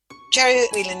Gerry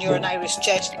Whelan, you're an Irish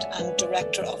Jesuit and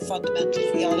Director of Fundamental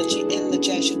Theology in the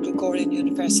Jesuit Gregorian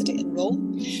University in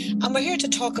Rome. And we're here to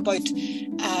talk about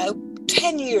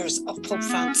 10 years of Pope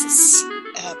Francis'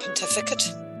 pontificate.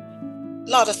 A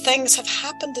lot of things have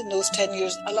happened in those 10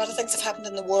 years. A lot of things have happened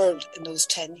in the world in those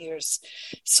 10 years.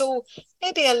 So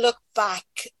maybe a look back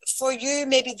for you,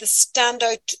 maybe the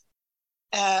standout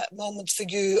moment for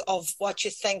you of what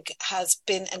you think has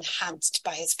been enhanced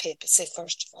by his papacy,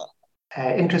 first of all.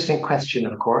 Interesting question,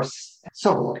 of course.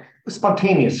 So,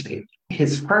 spontaneously,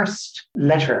 his first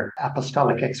letter,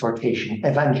 apostolic exhortation,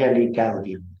 Evangelii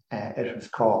Gaudium, it was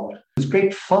called. It was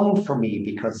great fun for me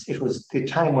because it was the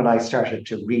time when I started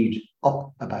to read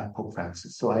up about Pope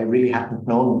Francis. So I really hadn't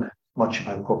known much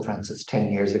about Pope Francis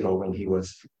 10 years ago when he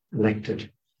was elected.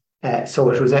 So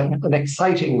it was an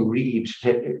exciting read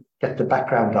to get the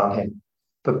background on him.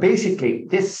 But basically,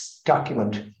 this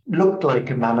document looked like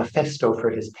a manifesto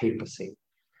for his papacy,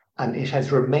 and it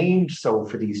has remained so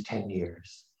for these 10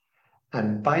 years.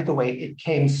 And by the way, it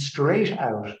came straight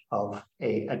out of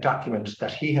a document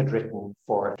that he had written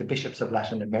for the bishops of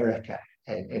Latin America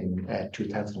in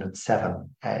 2007,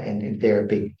 in their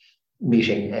big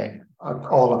meeting of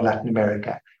all of Latin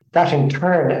America. That in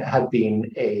turn had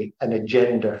been an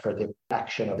agenda for the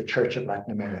action of the Church of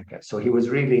Latin America. So he was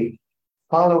really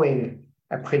following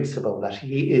a principle that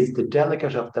he is the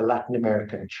delegate of the Latin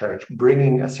American Church,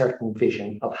 bringing a certain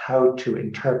vision of how to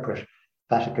interpret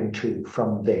Vatican II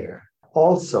from there.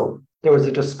 Also, there was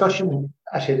a discussion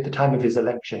at the time of his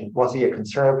election. Was he a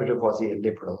conservative? Was he a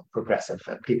liberal, progressive?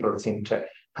 And people seem to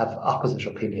have opposite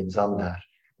opinions on that.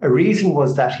 A reason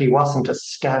was that he wasn't a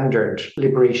standard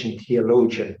liberation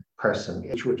theologian person,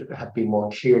 which would have been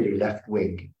more clearly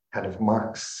left-wing, kind of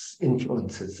Marx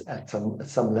influences at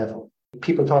some level.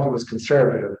 People thought he was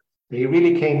conservative, but he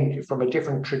really came from a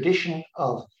different tradition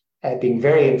of being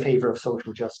very in favor of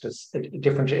social justice, a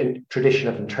different tradition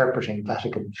of interpreting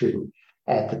Vatican II,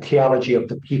 the theology of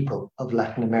the people of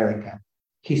Latin America.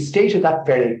 He stated that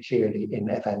very clearly in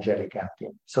Evangelii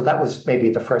Gaudium. So that was maybe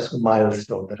the first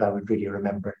milestone that I would really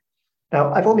remember.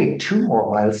 Now, I've only two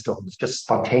more milestones, just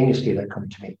spontaneously, that come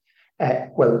to me.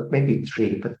 Well, maybe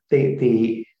three, but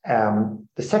the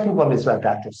second one is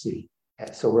Laudato Si.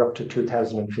 So we're up to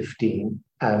 2015,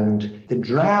 and the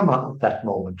drama of that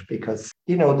moment, because,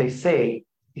 they say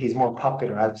he's more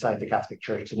popular outside the Catholic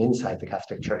Church than inside the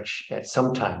Catholic Church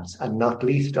sometimes, and not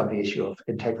least on the issue of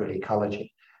integral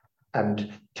ecology.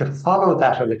 And to follow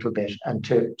that a little bit and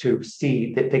to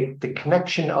see the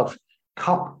connection of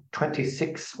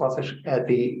COP26, was it,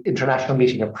 the International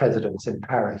Meeting of Presidents in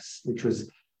Paris, which was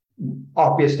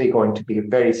obviously going to be a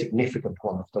very significant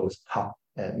one of those top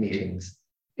meetings.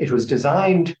 It was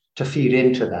designed to feed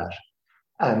into that.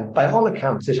 And by all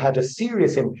accounts, it had a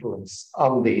serious influence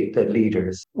on the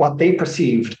leaders. What they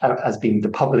perceived as being the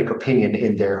public opinion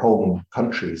in their home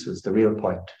countries was the real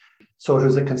point. So it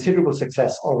was a considerable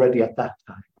success already at that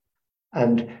time.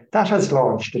 And that has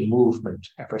launched a movement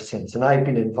ever since. And I've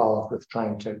been involved with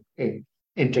trying to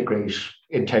integrate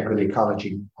integral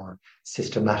ecology more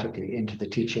systematically into the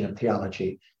teaching of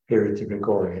theology here at the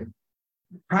Gregorian.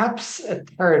 Perhaps a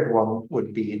third one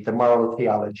would be the moral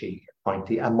theology point,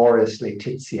 the Amoris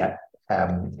Laetitia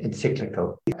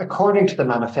encyclical. According to the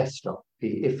manifesto,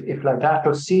 if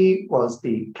Laudato Si was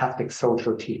the Catholic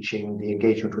social teaching, the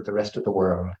engagement with the rest of the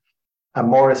world,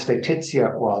 Amoris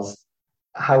Laetitia was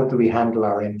how do we handle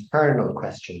our internal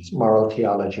questions, moral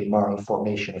theology, moral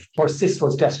formation. Of course, this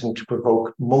was destined to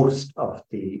provoke most of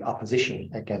the opposition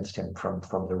against him from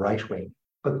the right wing.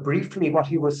 But briefly, what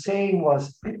he was saying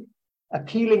was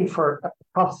appealing for a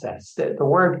process, the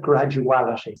word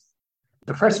graduality.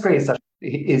 The first phrase that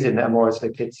is in Amoris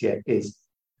Laetitia is,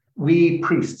 we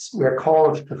priests, we are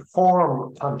called to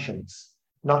form conscience,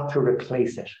 not to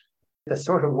replace it. The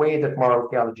sort of way that moral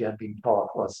theology had been taught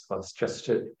was just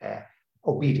to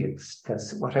obedience,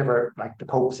 because whatever, like the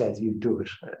Pope says, you do it,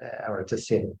 or it's a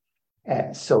sin.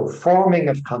 So forming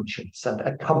of conscience and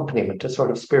accompaniment, a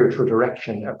sort of spiritual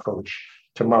direction approach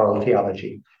to moral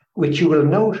theology, which you will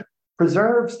note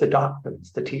preserves the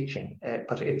doctrines, the teaching,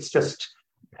 but it's just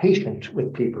patient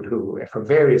with people who, for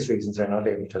various reasons, are not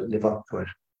able to live up to it.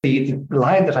 The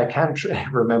line that I can't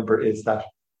remember is that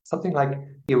something like,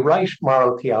 you write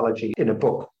moral theology in a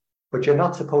book, but you're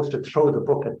not supposed to throw the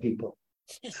book at people.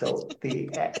 So the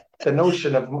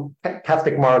notion of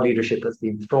Catholic moral leadership has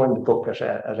been throwing the book at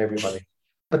everybody.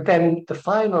 But then the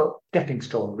final stepping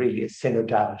stone really is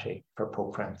synodality for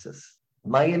Pope Francis.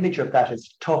 My image of that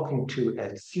is talking to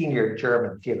a senior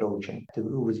German theologian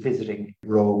who was visiting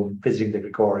Rome, visiting the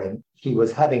Gregorian. He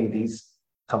was having these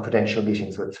confidential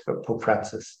meetings with Pope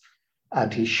Francis.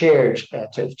 And he shared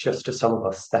just to some of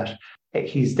us that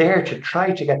he's there to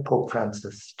try to get Pope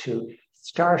Francis to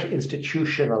start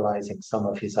institutionalizing some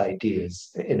of his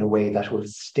ideas in a way that will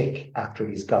stick after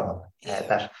he's gone.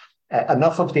 That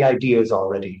enough of the ideas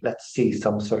already. Let's see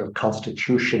some sort of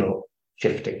constitutional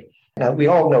shifting. Now, we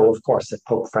all know, of course, that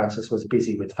Pope Francis was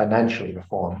busy with financial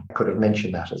reform. I could have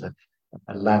mentioned that as a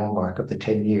landmark of the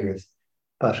 10 years.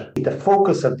 But the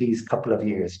focus of these couple of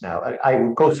years now, I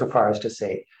would go so far as to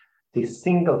say, the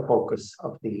single focus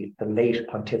of the late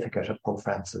pontificate of Pope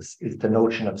Francis is the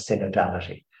notion of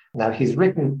synodality. Now, he's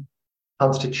written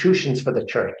constitutions for the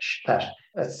church that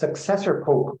a successor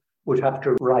pope would have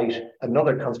to write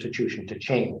another constitution to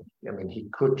change. I mean, he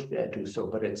could do so,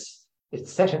 but it's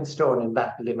set in stone in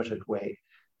that limited way.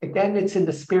 Again, it's in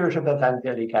the spirit of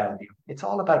Evangelii Gaudium. It's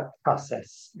all about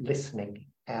process, listening,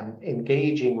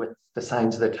 engaging with the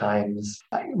signs of the times,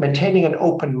 maintaining an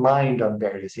open mind on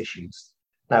various issues.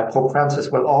 Now, Pope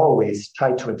Francis will always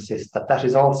try to insist that that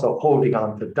is also holding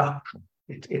on to doctrine.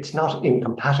 It's not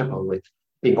incompatible with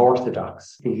being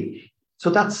orthodox. So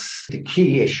that's the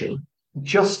key issue.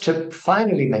 Just to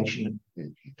finally mention,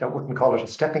 I wouldn't call it a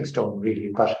stepping stone really,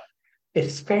 but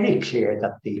it's very clear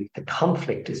that the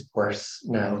conflict is worse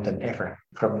now than ever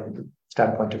from the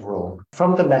standpoint of Rome.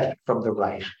 From the left, from the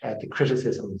right, the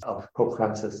criticisms of Pope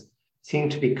Francis seem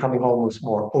to be coming almost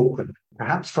more open,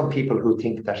 perhaps from people who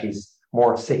think that he's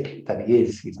more sick than he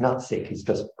is. He's not sick, he's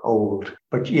just old.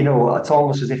 But, it's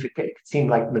almost as if it seemed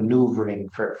like maneuvering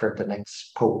for the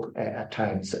next pope at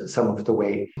times. Some of the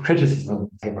way criticism of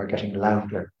him are getting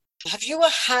louder. Have you a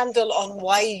handle on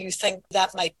why you think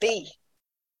that might be?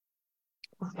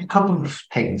 A couple of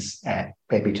things,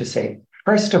 maybe to say.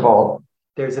 First of all,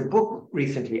 there's a book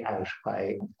recently out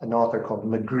by an author called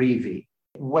McGreevy,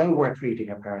 well worth reading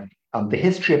apparently, on the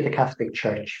history of the Catholic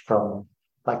Church from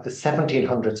like the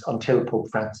 1700s until Pope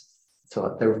Francis.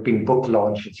 So there have been book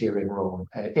launches here in Rome,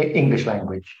 English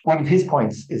language. One of his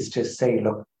points is to say,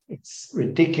 look, it's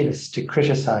ridiculous to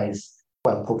criticize,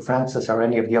 Pope Francis or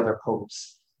any of the other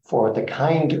popes for the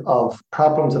kind of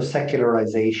problems of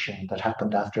secularization that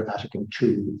happened after Vatican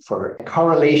II. For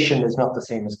correlation is not the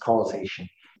same as causation.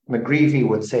 McGreevy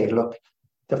would say, look,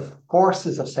 the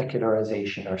forces of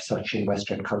secularization are such in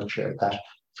Western culture that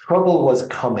trouble was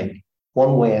coming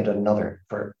one way and another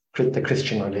for the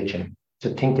Christian religion to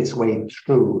think its way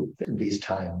through these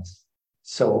times.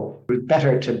 So it's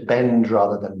better to bend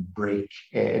rather than break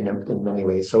in many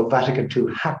ways. So Vatican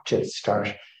II had to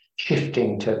start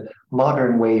shifting to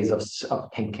modern ways of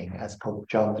thinking, as Pope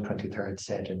John the 23rd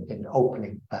said in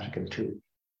opening Vatican II.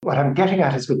 What I'm getting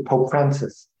at is with Pope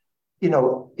Francis,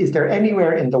 is there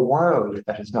anywhere in the world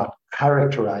that is not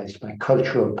characterized by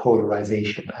cultural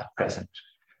polarization at present?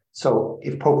 So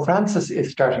if Pope Francis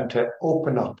is starting to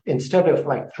open up, instead of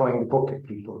like throwing the book at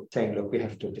people, saying, look, we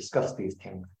have to discuss these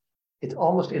things, it's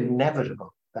almost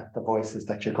inevitable that the voices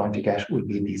that you're going to get will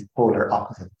be these polar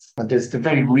opposites. And there's the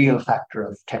very real factor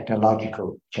of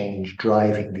technological change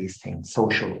driving these things,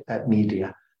 social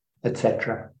media,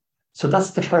 etc. So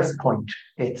that's the first point.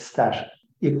 It's that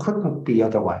it couldn't be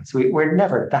otherwise. We're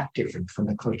never that different from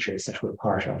the cultures that we're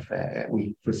part of,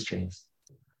 we Christians.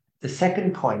 The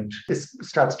second point, this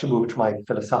starts to move to my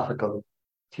philosophical,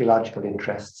 theological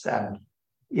interests, and,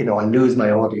 I lose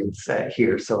my audience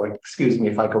here, so excuse me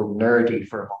if I go nerdy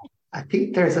for a moment. I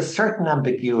think there's a certain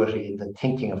ambiguity in the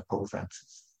thinking of Pope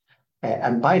Francis.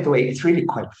 And by the way, it's really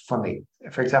quite funny.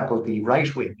 For example, the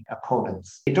right-wing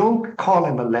opponents, they don't call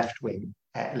him a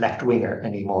left-winger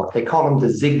anymore. They call him the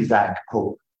zig-zag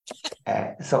Pope.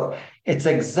 So it's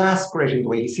exasperating the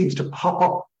way he seems to pop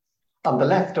up on the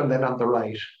left and then on the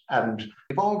right. And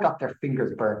they've all got their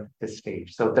fingers burned at this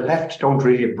stage. So the left don't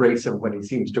really embrace him when he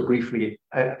seems to briefly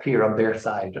appear on their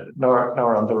side,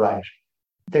 nor on the right.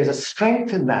 There's a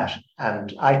strength in that.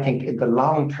 And I think in the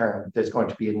long term, there's going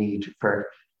to be a need to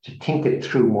think it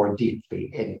through more deeply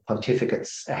in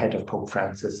pontificates ahead of Pope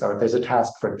Francis, or there's a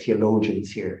task for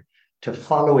theologians here to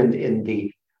follow in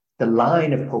the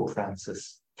line of Pope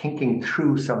Francis, thinking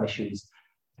through some issues,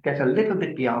 get a little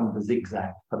bit beyond the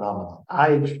zigzag phenomenon.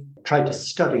 I've tried to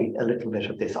study a little bit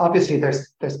of this. Obviously,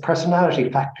 there's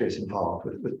personality factors involved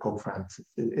with Pope Francis.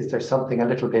 Is there something a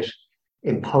little bit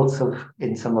impulsive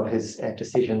in some of his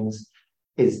decisions?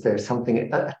 Is there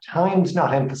something at times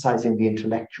not emphasizing the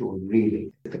intellectual,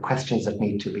 really, the questions that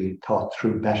need to be thought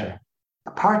through better?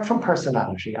 Apart from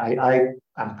personality, I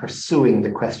am pursuing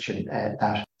the question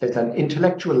that there's an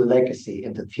intellectual legacy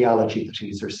in the theology that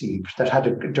he's received that had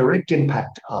a direct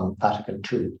impact on Vatican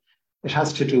II. It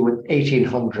has to do with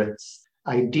 1800s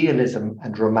idealism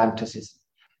and romanticism.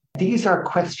 These are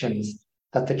questions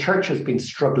that the church has been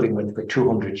struggling with for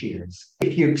 200 years.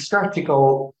 If you start to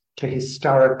go to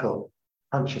historical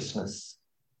consciousness,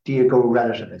 do you go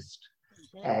relativist?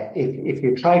 If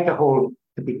you try to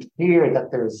be clear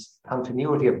that there's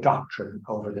continuity of doctrine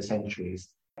over the centuries,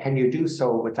 can you do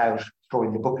so without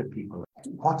throwing the book at people?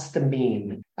 What's the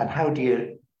mean, and how do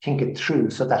you think it through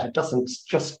so that it doesn't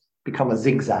just become a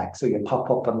zigzag, so you pop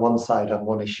up on one side on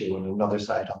one issue and another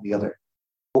side on the other?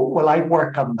 Well, I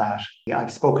work on that.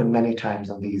 I've spoken many times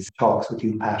on these talks with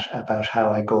you, Pat, about how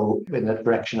I go in the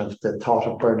direction of the thought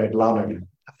of Bernard Lonergan,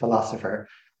 a philosopher,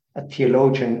 a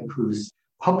theologian who's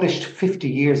published 50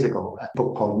 years ago a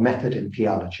book called Method in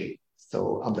Theology.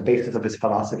 So on the basis of his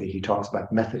philosophy, he talks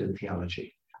about method in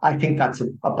theology. I think that's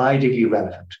abidingly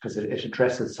relevant because it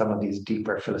addresses some of these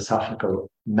deeper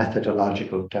philosophical,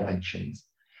 methodological dimensions.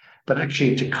 But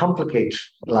actually, to complicate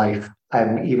life,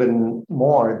 I'm even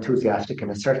more enthusiastic in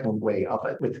a certain way of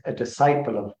it with a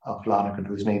disciple of Lonergan,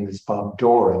 whose name is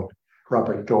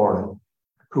Robert Doran,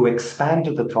 who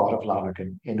expanded the thought of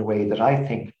Lonergan in a way that I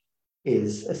think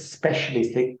is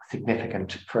especially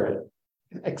significant for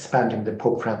expanding the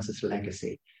Pope Francis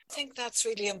legacy. I think that's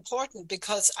really important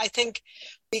because I think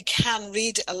we can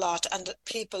read a lot and that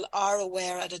people are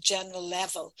aware at a general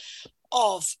level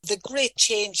of the great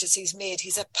changes he's made.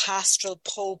 He's a pastoral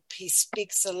pope. He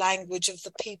speaks the language of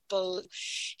the people.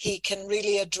 He can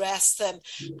really address them.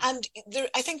 And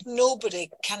I think nobody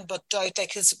can but doubt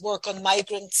his work on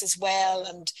migrants as well.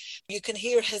 And you can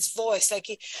hear his voice. I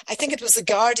think it was The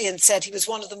Guardian said he was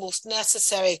one of the most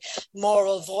necessary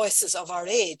moral voices of our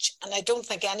age. And I don't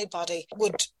think anybody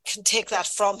can take that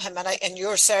from him. And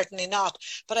you're certainly not.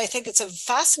 But I think it's a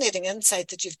fascinating insight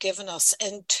that you've given us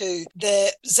into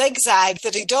the zigzag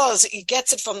that he does. He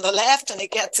gets it from the left and he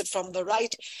gets it from the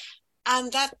right.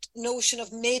 And that notion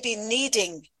of maybe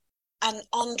needing an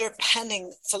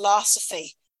underpinning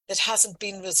philosophy that hasn't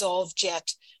been resolved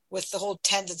yet, with the whole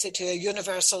tendency to a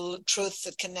universal truth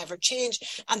that can never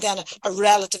change, and then a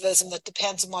relativism that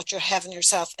depends on what you're having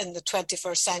yourself in the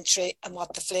 21st century and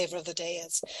what the flavour of the day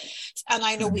is. And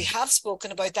I know we have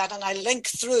spoken about that, and I link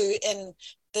through in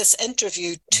this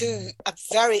interview to a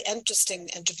very interesting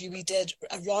interview we did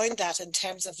around that in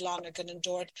terms of Lonergan and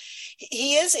Doran.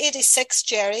 He is 86,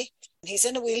 Gerry. He's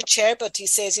in a wheelchair, but he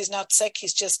says he's not sick.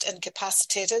 He's just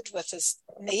incapacitated with his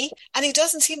knee. And he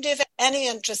doesn't seem to have any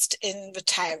interest in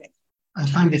retiring. I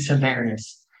find this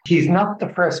hilarious. He's not the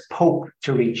first pope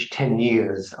to reach 10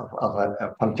 years of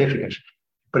a pontificate,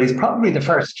 but he's probably the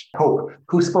first pope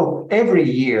who spoke every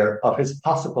year of his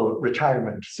possible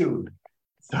retirement soon.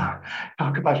 So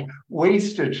talk about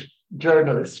wasted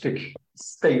journalistic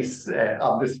space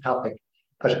on this topic.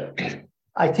 But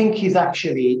I think he's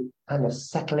actually kind of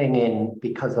settling in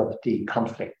because of the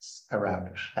conflicts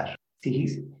around it.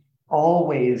 He's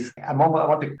always, I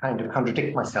want to kind of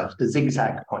contradict myself, the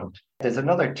zigzag point. There's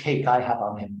another take I have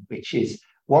on him, which is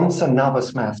once a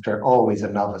novice master, always a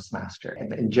novice master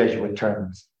in Jesuit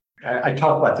terms. I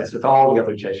talk about this with all the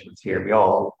other Jesuits here. We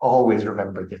all always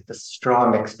remember the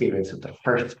strong experience of the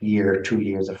first year, 2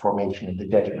 years of formation in the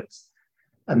Jesuits.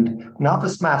 And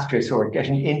novice masters who are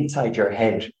getting inside your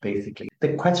head, basically.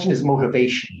 The question is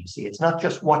motivation, you see. It's not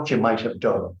just what you might have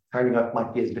done. Turning up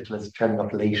might be as little as turning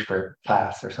up late for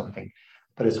class or something,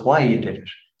 but it's why you did it.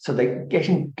 So they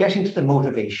getting to the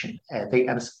motivation. And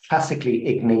it's classically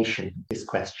Ignatian, this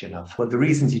question of, well, the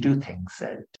reasons you do things,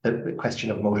 the question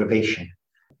of motivation.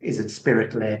 Is it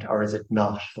spirit-led or is it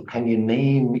not? So can you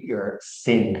name your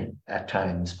sin at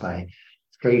times by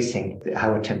tracing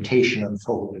how a temptation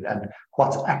unfolded and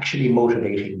what's actually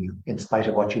motivating you in spite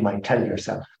of what you might tell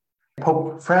yourself?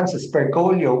 Pope Francis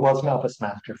Bergoglio was novice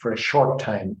master for a short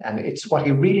time, and it's what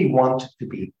he really wanted to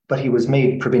be, but he was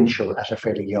made provincial at a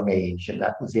fairly young age, and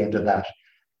that was the end of that.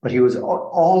 But he was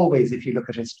always, if you look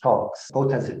at his talks,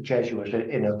 both as a Jesuit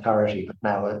in authority, but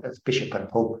now as bishop and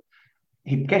pope,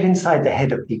 he'd get inside the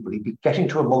head of people. He'd be getting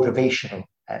to a motivational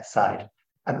side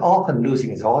and often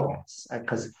losing his audience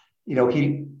because,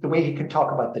 the way he can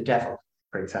talk about the devil,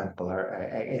 for example,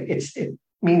 it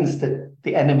means that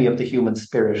the enemy of the human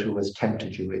spirit who has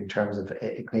tempted you in terms of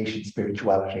Ignatian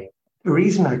spirituality. The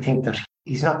reason I think that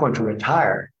he's not going to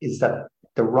retire is that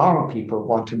the wrong people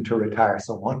want him to retire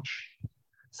so much.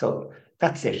 So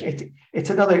that's it. It's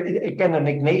another, again, an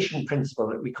Ignatian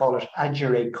principle. We call it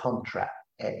agere contra.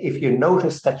 If you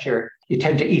notice that you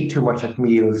tend to eat too much at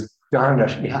meals, darn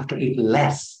it, you have to eat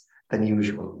less than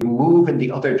usual. You move in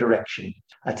the other direction.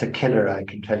 That's a killer, I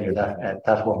can tell you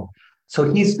that one.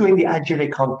 So he's doing the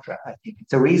agere contra, I think.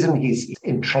 It's the reason he's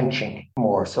entrenching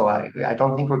more. So I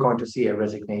don't think we're going to see a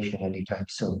resignation anytime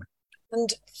soon.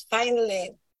 And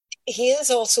finally, he is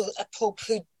also a pope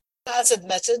who has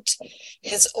admitted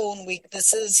his own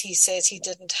weaknesses. He says he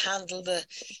didn't handle the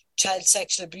child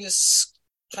sexual abuse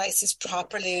crisis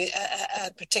properly,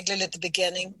 particularly at the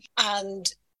beginning. And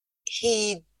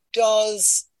he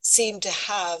does seem to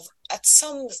have, at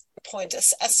some point,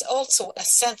 also a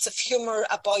sense of humour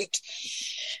about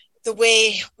the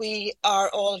way we are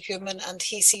all human, and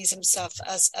he sees himself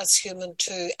as human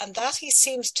too. And that he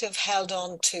seems to have held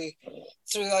on to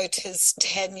throughout his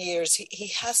 10 years. He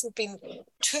hasn't been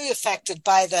too affected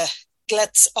by the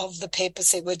glitz of the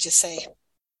papacy, would you say?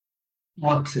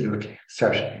 Absolutely,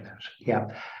 certainly. Yeah.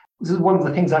 This is one of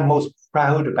the things I'm most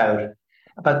proud about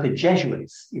the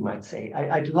Jesuits, you might say.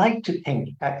 I'd like to think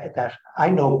that I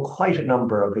know quite a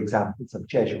number of examples of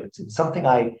Jesuits. It's something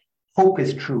I hope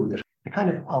is true, that the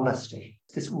kind of honesty,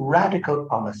 this radical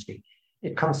honesty,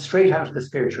 it comes straight out of the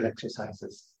spiritual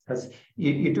exercises, because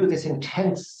you do this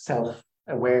intense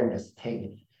self-awareness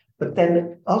thing, but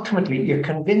then ultimately you're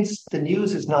convinced the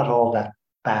news is not all that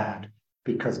bad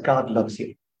because God loves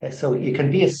you. So you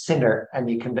can be a sinner and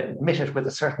you can admit it with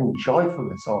a certain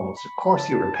joyfulness almost. Of course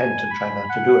you repent and try not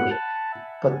to do it,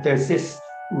 but there's this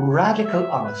radical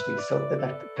honesty so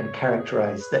that can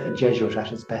characterize the Jesuit at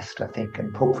his best, I think,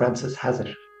 and Pope Francis has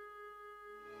it.